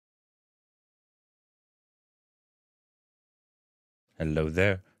Hello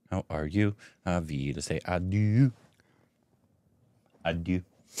there. How are you? Vie to say adieu. Adieu.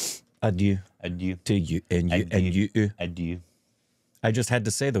 Adieu. Adieu. To you and you and you. Adieu. I just had to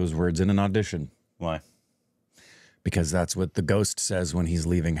say those words in an audition. Why? Because that's what the ghost says when he's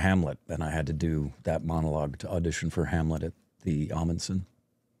leaving Hamlet. And I had to do that monologue to audition for Hamlet at the Amundsen.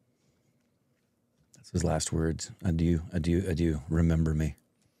 That's his last words. Adieu, adieu, adieu. Remember me.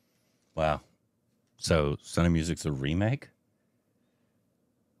 Wow. So, Sound of Music's a remake?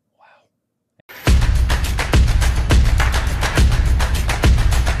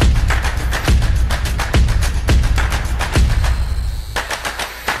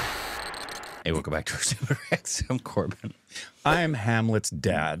 Hey, welcome back to our Super X. I'm Corbin. I'm Hamlet's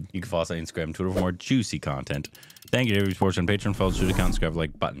dad. You can follow us on Instagram and Twitter for more juicy content. Thank you to everybody supports on Patreon. Follow the Soodhu account, subscribe,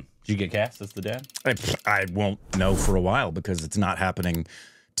 like button. Did you get cast as the dad? I won't know for a while because it's not happening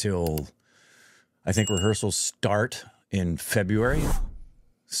till, I think rehearsals start in February.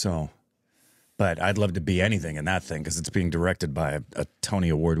 So, but I'd love to be anything in that thing because it's being directed by a Tony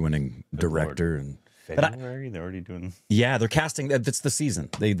Award-winning director. And February? They're already doing... Yeah, they're casting. That's the season.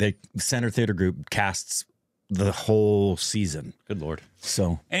 They Center Theater Group casts the whole season. Good Lord.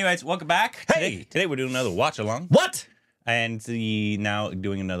 So, anyways, welcome back. Hey! Today we're doing another watch-along. What? And now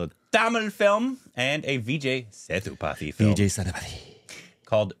doing another Tamil film and a Vijay Sethupathy film. Vijay Sethupathy.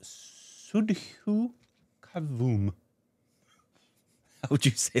 Called Soodhu Kavvum. How would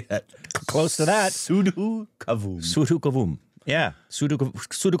you say that? Close to that. Soodhu Kavvum. Soodhu Kavvum. Yeah, Soodhu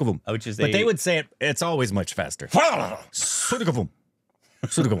Kavvum. Which is but they would say it's always much faster. Soodhu Kavvum.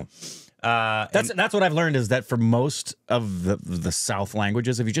 Soodhu Kavvum. That's what I've learned is that for most of the South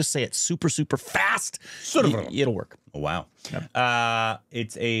languages, if you just say it super fast, it'll work. Oh, wow. Yep.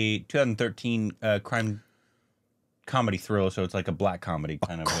 It's a 2013 crime comedy thriller, so it's like a black comedy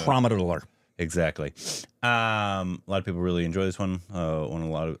kind of. Chromadler. Exactly. A lot of people really enjoy this one.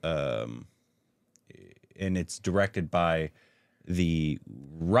 And it's directed by the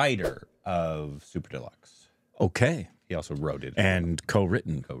writer of Super Deluxe. Okay. He also wrote it. And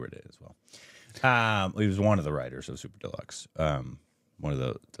co-written. Co-wrote it as well. He was one of the writers of Super Deluxe. One of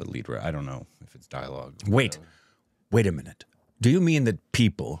the lead writers. I don't know if it's dialogue. Wait a minute. Do you mean that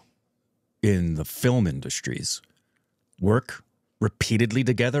people in the film industries work repeatedly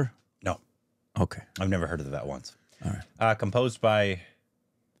together? No. Okay. I've never heard of that once. All right. Composed by...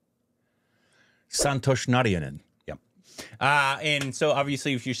 Santosh Narayanan. Yep. And so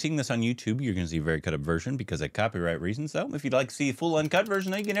obviously if you're seeing this on YouTube, you're going to see a very cut up version because of copyright reasons. So if you'd like to see a full uncut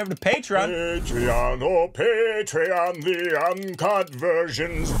version, you can head over to Patreon. Patreon, the uncut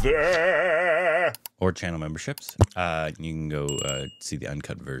version's there. Or channel memberships. You can go see the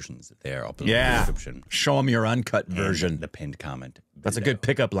uncut versions there. I'll put in the description. Show them your uncut version. The pinned comment. That's a good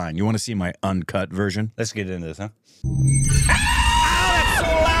pickup line. You want to see my uncut version? Let's get into this, huh? That's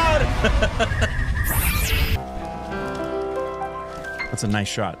so loud! That's a nice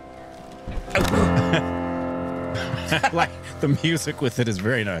shot. Like the music with it is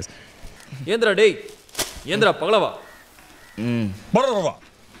very nice. Yendra day. Yendra paglava.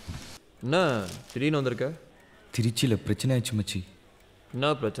 Na, திடீர்னு வந்திருக்க? திருச்சில பிரச்சனை ஆச்சு மச்சி.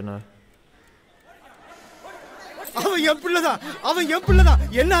 என்ன பிரச்சனை? அவன் என் பிள்ளைதான்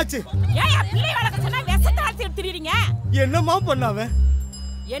என்னாச்சு? ஏய் பிள்ளை வளக்க சொன்னா வெசத்தை அடிச்சு திரிறீங்க. என்னமா பண்ணாவ?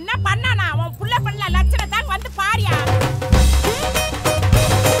 என்ன பண்ணானா? அவன் புள்ள பண்ணல லட்சணம் தான் வந்து பாரியா.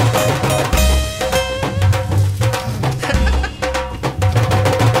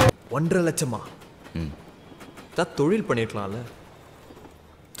 $1.5 லட்சமா? தொழில் பண்ணிருக்கலாம்ல.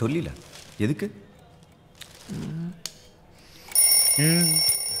 தொழிலா? எதுக்கு?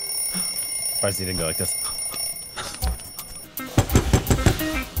 Surprised he didn't go like this.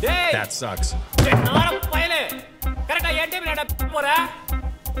 That sucks.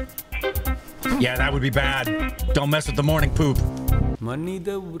 Yeah, that would be bad. Don't mess with the morning poop. மனித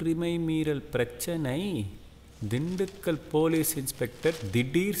உரிமை மீறல் பிரச்சனை. திண்டுக்கல் போலீஸ் இன்ஸ்பெக்டர்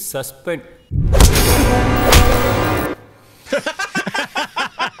திடீர் சஸ்பெண்ட்.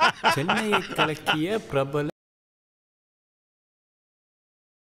 சென்னையை கலக்கிய பிரபல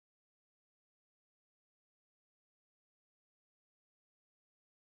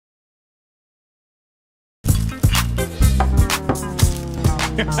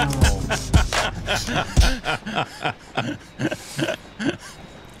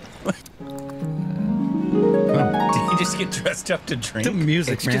Did he just get dressed up to drink? The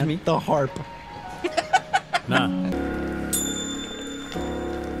music, Excuse me? The harp. Nah.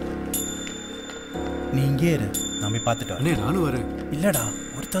 நீ இங்கே இரு, நான் போய் பார்த்துட்டு வரேன். அண்ணே நானும் வரேன். இல்லடா,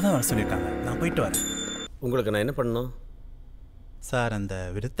 ஒருத்தர் தான் வர சொல்லியிருக்காங்க. நான் போயிட்டு வரேன். உங்களுக்கு நான் என்ன பண்ணணும்? சார் அந்த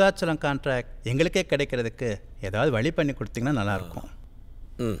விருத்தாச்சலம் கான்ட்ராக்ட் எங்களுக்கே கிடைக்கிறதுக்கு ஏதாவது வழி பண்ணி கொடுத்தீங்கன்னா நல்லாயிருக்கும்.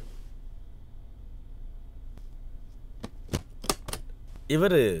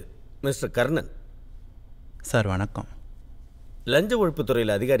 இவர் மிஸ்டர் கர்ணன் சார். வணக்கம். லஞ்ச ஒழிப்பு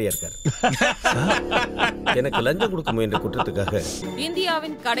துறையில் அதிகாரியா இருக்கார். எனக்கு லஞ்சம் கொடுக்க முயன்ற குற்றத்துக்காக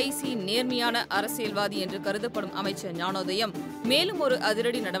இந்தியாவின் கடைசி நேர்மையான அரசியல்வாதி என்று கருதப்படும் அமைச்சர் ஞானோதயம் மேலும் ஒரு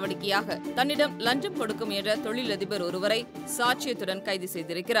அதிரடி நடவடிக்கையாக தன்னிடம் லஞ்சம் கொடுக்க முயன்ற தொழிலதிபர் ஒருவரை சாட்சியத்துடன் கைது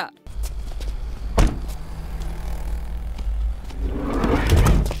செய்திருக்கிறார்.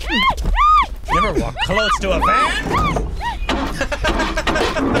 Never walk close to a van.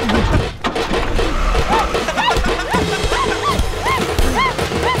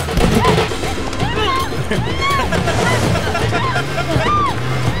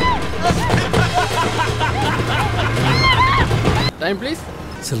 Time please.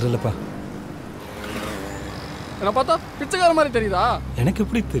 சில்லறலப்பா. என்ன பார்த்தா பிச்சைக்கார மாதிரி தெரியுதா? எனக்கு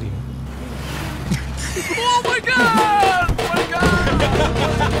எப்படி தெரியும்? Oh my god! Oh my god!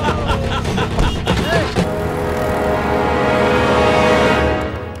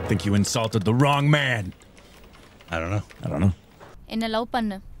 I think you insulted the wrong man. I don't know. என்ன லவ்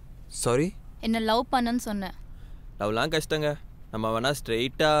பண்ணு. சாரி? என்ன லவ் பண்ணுன்னு சொன்னேன். லவ்லாம் கஷ்டங்க. நம்ம வேணா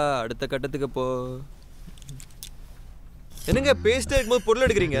ஸ்ட்ரெயிட்டா அடுத்த கட்டத்துக்கு போ. என்னங்க பேசிட்டே இருக்கும்போது பொருள்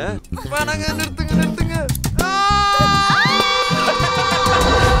எடுக்கிறீங்க? வேணாங்க, நிறுத்துங்க.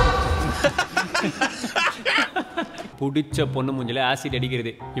 பிடிச்ச பொண்ணு மூஞ்சில ஆசிட்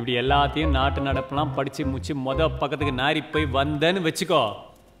அடிக்கிறது, இப்படி எல்லாத்தையும் நாட்டு நடப்பெல்லாம் படிச்சு முச்சு பக்கத்துக்கு நாரி போய் வந்தேன்னு வச்சுக்கோ,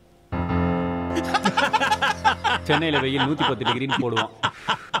 சென்னையில வெயில் 110 டிகிரின்னு போடுவான்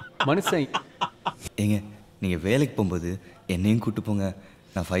மனுஷன். ஏங்க நீங்க வேலைக்கு போகும்போது என்னையும் கூட்டு போங்க.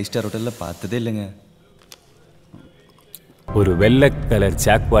 நான் 5 ஸ்டார் ஹோட்டல்ல பார்த்ததே இல்லைங்க. ஒரு வெள்ளை கலர்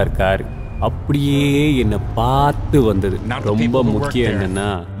ஜாக்வார் கார் அப்படியே என்ன பார்த்து வந்தது. ரொம்ப முக்கியம் என்னன்னா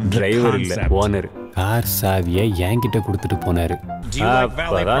டிரைவர் இல்ல, ஓனர். கார் சாவியை என்கிட்ட கொடுத்துட்டு போனாரு.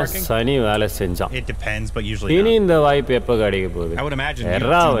 அப்பதான் சனி வேலை செஞ்சான். இனி இந்த வாய்ப்பு எப்ப கிடைக்க போகுது?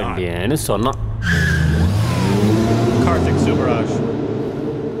 எறா வண்டியன்னு சொன்னான்.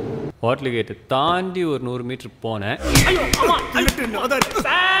 ஹோட்டல் கேட்டு தாண்டி ஒரு 100 மீட்டர் போனேன்.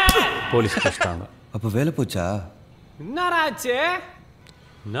 போலீஸ் பிடிச்சிட்டாங்க. அப்ப வேலை போச்சா? என்னராச்சு?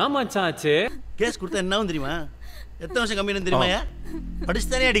 நான் மச்சான் ஆச்சு. கேஸ் கொடுத்தா என்ன தெரியுமா? எத்தனை வருஷம் கம்மின்னு தெரியுமா? படிச்சு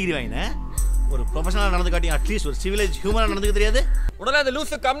தானே டிகிரி வாங்கின. ஒரு ப்ரொஃபஷனலா நடந்து காட்டி அட்லீஸ்ட் ஒரு சிவிலைஸ் ஹியூமனா நடந்துக்க தெரியாது. உடனே அந்த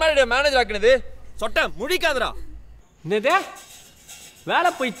லூசு கம்னாடியோட மேனேஜர் ஆக்குனது சொட்ட முடிக்காதடா. என்னது?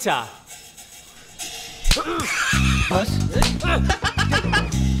 வேலை போயிச்சா? பாஸ்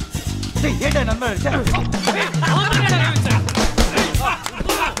டேய் ஏடா number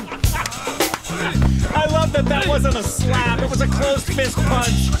I love that wasn't a slap. It was a closed fist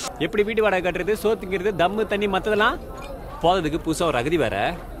punch. எப்படி வீட்டு வாடகை கட்டுறது, சோத்துங்கிறது, தம்மு தண்ணி மத்ததெல்லாம் போறதுக்கு புதுசா ஒரு அகதி வேற.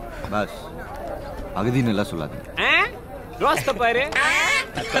 பாஸ் அகதின்னு எல்லாம் சொல்லாதீங்க. ரோஸ்த பாரு.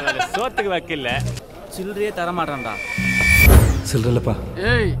 சோத்துக்கு வைக்கல. சில்லறையே தர மாட்டான்டா. சில்லறலப்பா.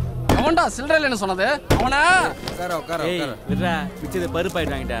 ஏய் அவன்டா சில்லறைல என்ன சொன்னது? அவனா? உட்கார. ஏய் விட்றா, பிச்சது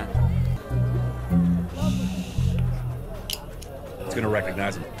பருப்பாயிட்டு வாங்கிட்டா. It's gonna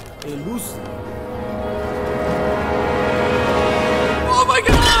recognize him. Hey, loose. Oh my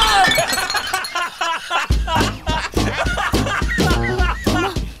god!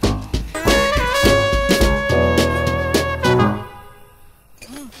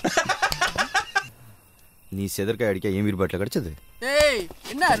 நீ செதற்காய் அடிக்க ஏன் வீர் பாட்டில் கிடைச்சது? ஏய்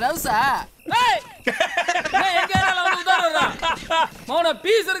என்ன ரவுசா? ஏய் நான் எங்க ஏரியால வந்து உதாரணா? மௌன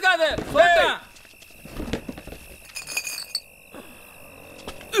பீஸ் இருக்காது. போடா.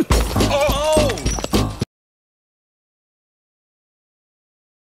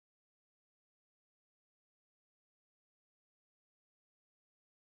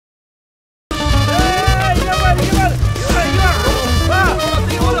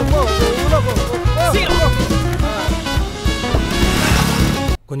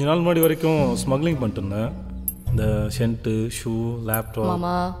 கொஞ்ச நாள் முன்னாடி வரைக்கும் ஸ்மக்லிங் பண்ணிட்டு இருந்தேன். இந்த ஷென்ட்டு, ஷூ, லேப்டாப்,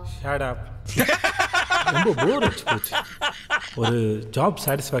 ஷேட் ஆப். ரொம்ப போர் அடிச்சு போச்சு. ஒரு ஜாப்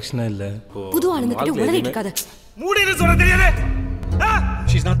சாட்டிஸ்ஃபேக்ஷனே இல்லை. புது ஆளுங்க கிட்ட உளறிட்டு இருக்காத. மூடின்னு சொல்ல தெரியாது.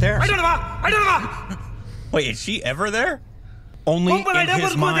 She's not there. I don't know. Wait, is she ever there? Only in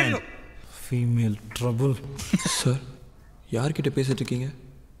his mind. Female trouble. Sir யார்கிட்ட பேசிட்டு இருக்கீங்க?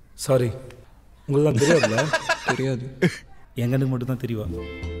 சாரி, உங்களெலாம் தெரியாதுல்ல? தெரியாது. எங்களுக்கு மட்டும் தான் தெரியும்.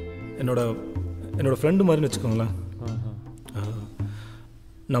 என்னோட ஃப்ரெண்டு மாதிரின்னு வச்சுக்கோங்களேன்.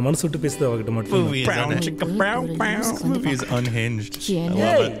 நான் மனசு விட்டு பேசுறது அவகிட்ட மட்டும். Movie is unhinged.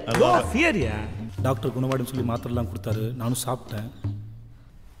 டாக்டர் குணமாடும் சொல்லி மாத்திரைலாம் கொடுத்தாரு. நானும் சாப்பிட்டேன்.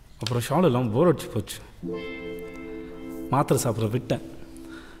 அப்புறம் ஷால் எல்லாம் போர் அடிச்சு போச்சு. மாத்திரை சாப்பிட்ற விட்டேன்.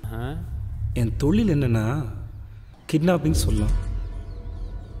 என் தொழில் என்னென்னா கிட்னாப்பிங் சொல்லலாம்,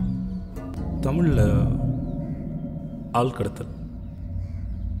 தமிழில் ஆள் கடத்தல்.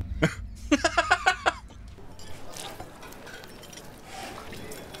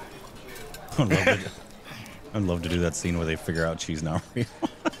 I'd love to do that scene where they figure out she's not real.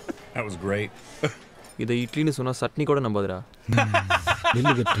 That was great. இதை இட்லின்னு சொன்னால் சட்னி கூட நம்பாதுடா.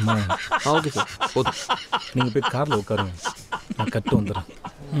 நெல்லு கட்டுமா? ஓகே சார், போதும். நீங்கள் போய் காரில் உட்காருங்க, நான் கட்டு வந்துடுறேன்.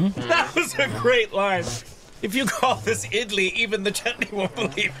 That was a great line. If you call this idli, even the chutney won't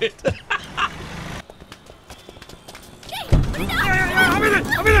believe it.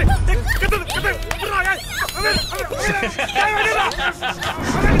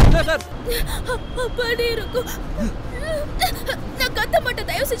 நான் கத்த மாட்டேன்,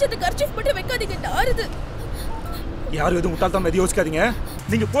 தயவு செஞ்சு அந்த கர்ச்சீஃப் மட்டும் வைக்காதீங்க, நாறுது. யாரும் எதுவும் முட்டாள்தான் எதுவும் யோசிக்காதீங்க.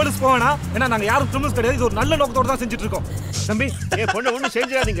 நீங்க போலீஸ் போவேனா? ஏன்னா நாங்க யாரும் கிரிமினல்ஸ் கிடையாது, இது ஒரு நல்ல நோக்கத்தோட தான் செஞ்சுட்டு இருக்கோம். தம்பி, பொண்ணு ஒன்றும்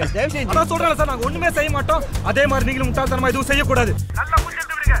செஞ்சிடாதீங்க, தயவு செஞ்சு. அதான் சொல்றேன் சார், நாங்க ஒண்ணுமே செய்ய மாட்டோம். அதே மாதிரி நீங்களும் முட்டாள்தனமா எதுவும் செய்யக்கூடாது. நல்லா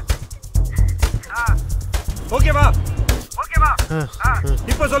புடிச்சிட்டு விடுங்க. ஓகேவா? ஓகேவா?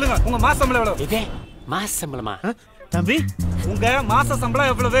 இப்போ சொல்லுங்க, உங்க மாச சம்பளம் எவ்வளவு? இதே மாச சம்பளமா? தம்பி, உங்க மாச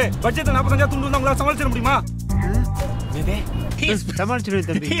சம்பளம் எவ்வளவு? பட்ஜெட் 45,000 துண்டு உங்களால சமாளிச்சிட முடியுமா? சமாளிச்சிடுவேன்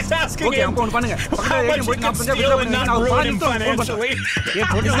தம்பி. He's asking ஓகே, him அப்போ ஒன்று பண்ணுங்க. how much he can steal and not ruin him financially.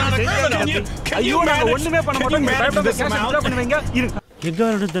 He's not a criminal. Can you manage this amount? எங்க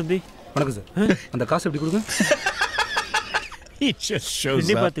வரணும் தம்பி? வணக்கம் சார், அந்த காசு எப்படி கொடுங்க? He just shows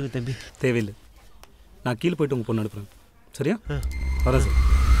up. பார்த்துக்க தம்பி. தேவையில்லை, நான் கீழே போயிட்டு உங்க பொண்ணு அனுப்புறேன். சரியா? வரேன் சார்.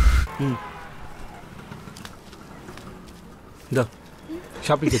 இந்த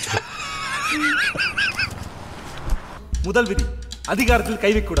ஷாப்பிங் வச்சுக்கோ. முதல் விதி, அதிகாரத்தில் கை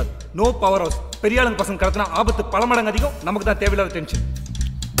வைக்கக்கூடாது. No power house. பெரியாளுங்க பசங்க கடத்தினா ஆபத்து பல மடங்கு அதிகம், நமக்கு தான் தேவையில்லாத tension.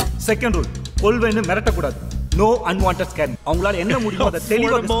 Second rule, கொள்வேன்னு மிரட்டக்கூடாது. No unwanted scan. அவங்களால என்ன முடியுமோ அதை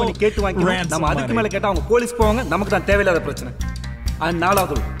தெளிவாக பண்ணி கேட்டு வாங்கிக்கணும். நம்ம அதுக்கு மேலே கேட்டால் அவங்க போலீஸ் போவாங்க, நமக்கு தான் தேவையில்லாத பிரச்சனை. அண்ட்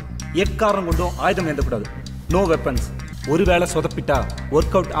நாலாவது ரூல், எக்காரணம் கொண்டும் ஆயுதம் ஏந்தக்கூடாது. No weapons. ஒருவேளை சொதப்பிட்டா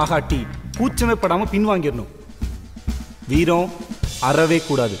ஒர்க் அவுட் ஆகாட்டி கூச்சமே படாமல் பின்வாங்கிடணும். வீரம் அறவே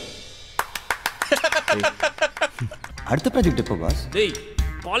கூடாது. அடுத்த ப்ராஜெக்ட் எப்போ பாஸ்? டேய்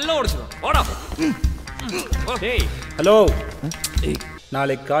பல்ல உடைச்சிடும், வாடா. டேய் ஹலோ,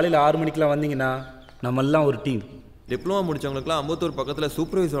 நாளைக்கு காலையில் 6 மணிக்கெலாம் வந்தீங்கன்னா நம்ம எல்லாம் ஒரு டீம். டிப்ளமா முடிச்சவங்களுக்குலாம் அம்பத்தூர் பக்கத்தில்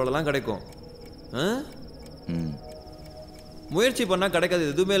சூப்பர்வைசரோடலாம் கிடைக்கும். முயற்சி பண்ணால் கிடைக்காது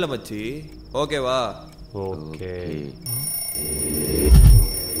எதுவுமே இல்லை மச்சி. ஓகேவா? ஓகே.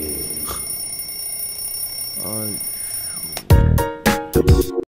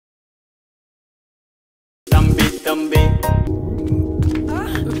 தம்பி தம்பி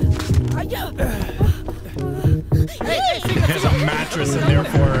There's a mattress in there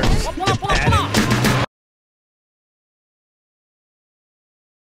for padding.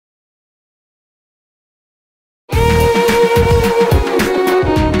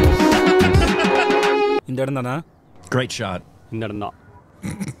 இந்த இடம் தானா? Great shot. இந்த இடம் தான்.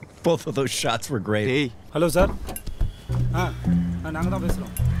 Both of those shots were great. Hello sir, நாங்கள் தான்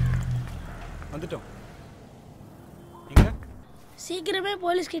பேசுகிறோம், வந்துட்டோம். சீக்கிரமே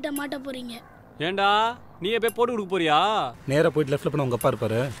போலீஸ் கிட்ட மாட்ட போறீங்க. ஏண்டா நீ போய் போட்டு கொடுக்க போறியா? நேராக போயிட்டு லெஃப்ட்ல போனால் உங்கள் அப்பா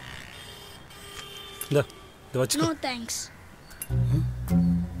இருப்பாரு. இந்த வச்சு. No thanks.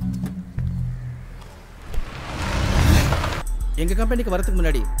 எங்கள் கம்பெனிக்கு வரதுக்கு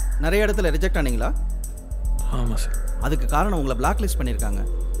முன்னாடி நிறைய இடத்துல ரிஜெக்ட் ஆனீங்களா? ஆமாம் சார். அதுக்கு காரணம் உங்களை பிளாக் லிஸ்ட் பண்ணியிருக்காங்க.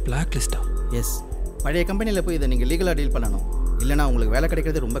 பிளாக் லிஸ்ட்டா? எஸ். பழைய கம்பெனியில் போய் இதை நீங்கள் லீகலாக டீல் பண்ணணும், இல்லைனா உங்களுக்கு வேலை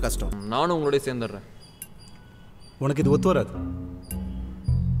கிடைக்கிறது ரொம்ப கஷ்டம். நானும் உங்களோட சேர்ந்துடுறேன். உனக்கு இது ஒத்து வராது.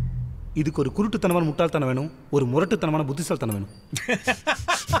 இதுக்கு ஒரு குருட்டுத்தனமான முட்டாள்தனம் வேணும், ஒரு முரட்டுத்தனமான புத்திசாலித்தனம் வேணும்.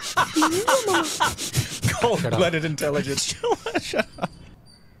 Cold-blooded intelligence.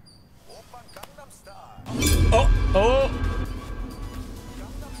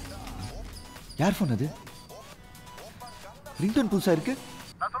 யார் ஃபோன் அது? ரிங்டோன் புதுசா இருக்கு.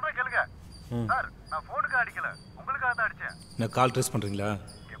 நான் சொல்றேன் கேளுங்க சார், நான் போனுக்கு அடிக்கல, உங்களுக்காக தான் அடிச்சேன். நான் கால் ட்ரேஸ் பண்றீங்களா?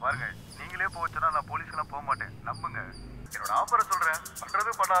 இங்க பாருங்க, நீங்களே போச்சுன்னா நான் போலீஸ்க்குலாம் போக மாட்டேன், நம்புங்க. என்னோட ஆஃபரை சொல்றேன்,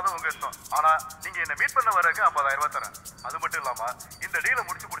 பண்றது பண்ணாத உங்க இஷ்டம். ஆனா நீங்க என்ன மீட் பண்ண வரக்கு 50,000 ரூபாய் தரேன். அது மட்டும் இல்லாம இந்த டீலை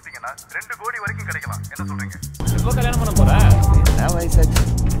முடிச்சு கொடுத்தீங்கன்னா 2 கோடி வரைக்கும் கிடைக்கலாம். என்ன சொல்றீங்க? எப்போ கல்யாணம் பண்ண போற? என்ன வயசாச்சு?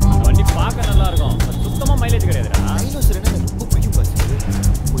 வண்டி பார்க்க நல்லா இருக்கும், சுத்தமா மைலேஜ் கிடையாதுடா. டைனோசர் என்ன ரொம்ப பிடிக்கும் பாஸ்.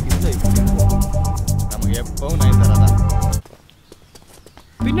 நமக்கு எப்பவும் 9 தரதான்.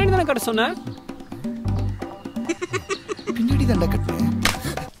 பின்னாடி தானே கட்ட சொன்ன? பின்னாடி தான்டா கட்டுறேன்.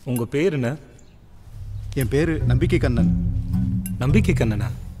 உங்க பேர் என்ன? என் பேர் நம்பிக்கை கண்ணன். நம்பிக்கை கண்ணனா?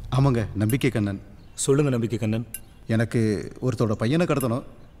 ஆமாங்க, நம்பிக்கை கண்ணன். சொல்லுங்க நம்பிக்கை கண்ணன். எனக்கு ஒருத்தரோட பையனை கடத்தணும்,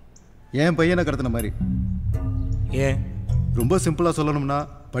 என் பையனை கடத்தின மாதிரி. ஏன் ரொம்ப சிம்பிளாக சொல்லணும்னா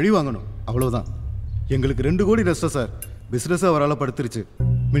பழி வாங்கணும் அவ்வளவுதான். எங்களுக்கு 2 கோடி நஷ்டம் சார். பிஸ்னஸ் அவரால் படுத்துருச்சு.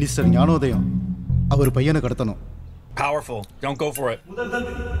 மினிஸ்டர் ஞானோதயம் அவர் பையனை கடத்தணும். Powerful. Don't go for it.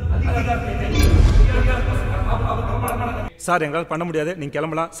 Sir எங்களால் பண்ண முடியாது, நீங்க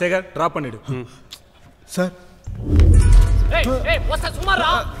கிளம்பலாம். சேகர் டிராப் பண்ணிடு. சார் ஏய் ஏய் போஸ்டா சும்மாடா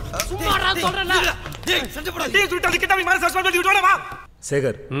சொல்றேன்னா டேய் செஞ்சு போடா டேய் சுட்டு கிட்ட போய் மார சஸ்பெண்ட் பண்ணி விட்டோடா வா.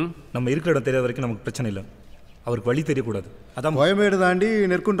 சேகர் நம்ம இருக்கிற இடம் தெரியாத வரைக்கும் நமக்கு பிரச்சனை இல்லை. அவருக்கு வழி தெரியக்கூடாது. அதான் கோயம்பேடு தாண்டி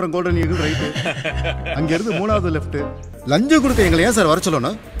நெற்குன்றம் கோல்டன் ஈகிள் ரைட்டு, அங்கேருந்து 3வது லெஃப்ட். லஞ்சம் கொடுக்க எங்களை ஏன் சார் வர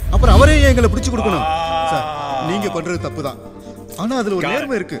சொல்லணும்? அப்புறம் அவரே ஏன் எங்களை பிடிச்சி கொடுக்கணும்? சார் நீங்க பண்றது தப்பு தான், ஆனா அதுல ஒரு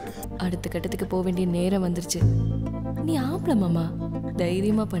நேர்மை இருக்கு. அடுத்த கட்டத்துக்கு போக வேண்டிய நேரம் வந்துருச்சு. நீ ஆம்பளை மாமா,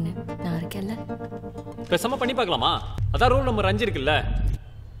 தைரியமா பண்ணு, நான் இருக்கேன்ல. பேசாம பண்ணி பார்க்கலாமா? அதான் ரூல் நம்பர் 5 இருக்குல்ல,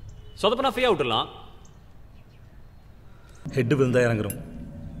 சொதப்பனா ஃப்ரீயா விட்டுடலாம். ஹெட் விழுந்தா இறங்குறோம்,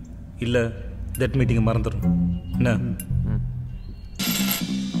 இல்ல தட் மீட்டிங்கை மறந்துடும். என்ன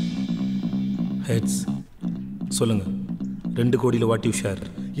ஹெட்ஸ் சொல்லுங்க. 2 கோடியில் வாட் யூ ஷேர்?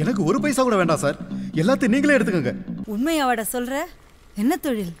 எனக்கு 1 பைசா கூட வேண்டாம் சார், எல்லாத்தையும் நீங்களே எடுத்துக்கோங்க. உண்மையாவாட சொல்ற? என்ன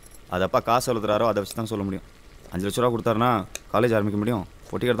தொழில்? அதப்பா காசு எழுதுறாரோ அதை வச்சு தான் சொல்ல முடியும். 5 லட்ச ரூபா கொடுத்தாருன்னா காலேஜ் ஆரம்பிக்க முடியும்,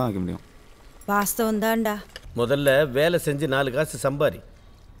 பொட்டிக்கடை தான் வைக்க முடியும். வாஸ்தவம் தான்டா. முதல்ல வேலை செஞ்சு 4 காசு சம்பாரி,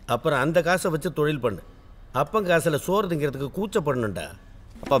 அப்புறம் அந்த காசை வச்சு தொழில் பண்ணு. அப்பன் காசில் சோறு திங்கிறதுக்கு கூச்சப்படணும்டா.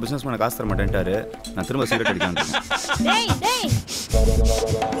 அப்பா பிஸ்னஸ் பண்ண காசு தர மாட்டேன்ட்டாரு, நான் திரும்ப சிகரெட் அடிக்காம.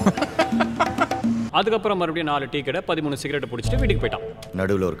 அதுக்கப்புறம் மறுபடியும் 4 டீ கடை 13 சிகரெட் பிடிச்சிட்டு வீட்டுக்கு போயிட்டான்.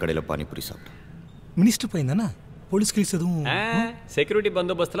 நடுவில் ஒரு கடையில் பானிபூரி சாப்பிட்டேன். மினிஸ்டர் பையன் தானே? போலீஸ் கேஸ் எதுவும்? செக்யூரிட்டி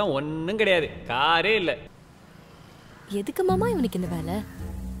பந்தோபஸ்துலாம் ஒன்றும் கிடையாது, காரே இல்லை. எதுக்கு மாமா இவனுக்கு இந்த வேலை?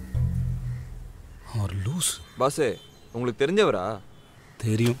 ஒரு லூஸ். பாஸே உங்களுக்கு தெரிஞ்சவரா?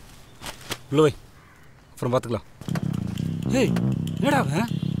 தெரியும். உள்ள வை, அப்புறம் பார்த்துக்கலாம். ஏய் என்னடா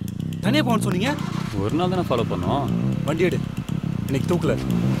அவன் தனியாக போகணும்னு சொன்னீங்க? ஒரு நாள் தானே ஃபாலோ பண்ணோம். வண்டி எடு, இன்னைக்கு தூக்கல.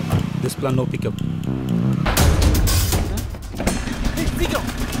 This plan no pickup.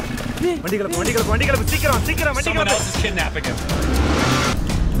 சீக்கிரம் வண்டிகளை சீக்கிரம்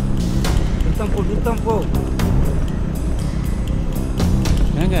நிறுத்தம் போ.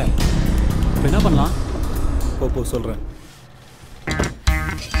 ஏங்க இப்போ என்ன பண்ணலாம்? போ சொல்கிறேன்.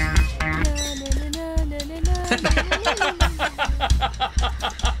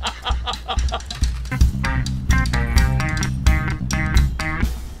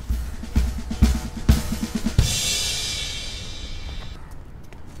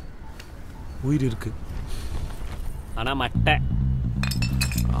 உயிர் இருக்கு, ஆனா மட்டை.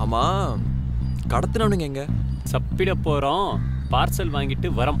 ஆமா, கடத்தினவனுங்க எங்க? சப்பிட போறோம், பார்சல் வாங்கிட்டு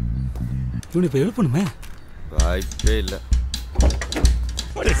வரோம். இவனை இப்போ எழுப்பணுமே. வாய்ப்பே இல்லை.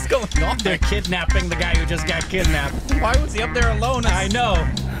 What is going on? They're kidnapping the guy who just got kidnapped. Why was he up there alone? I know.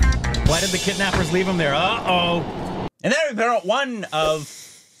 Why did the kidnappers leave him there? Uh-oh. And then we put out one of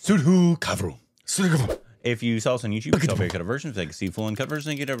Soodhu Kavvum. If you saw us on YouTube, you saw very cut versions. If you can see full uncut versions,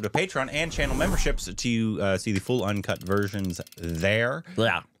 you can get over to Patreon and channel memberships to see the full uncut versions there.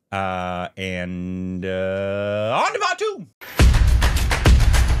 Yeah. And on to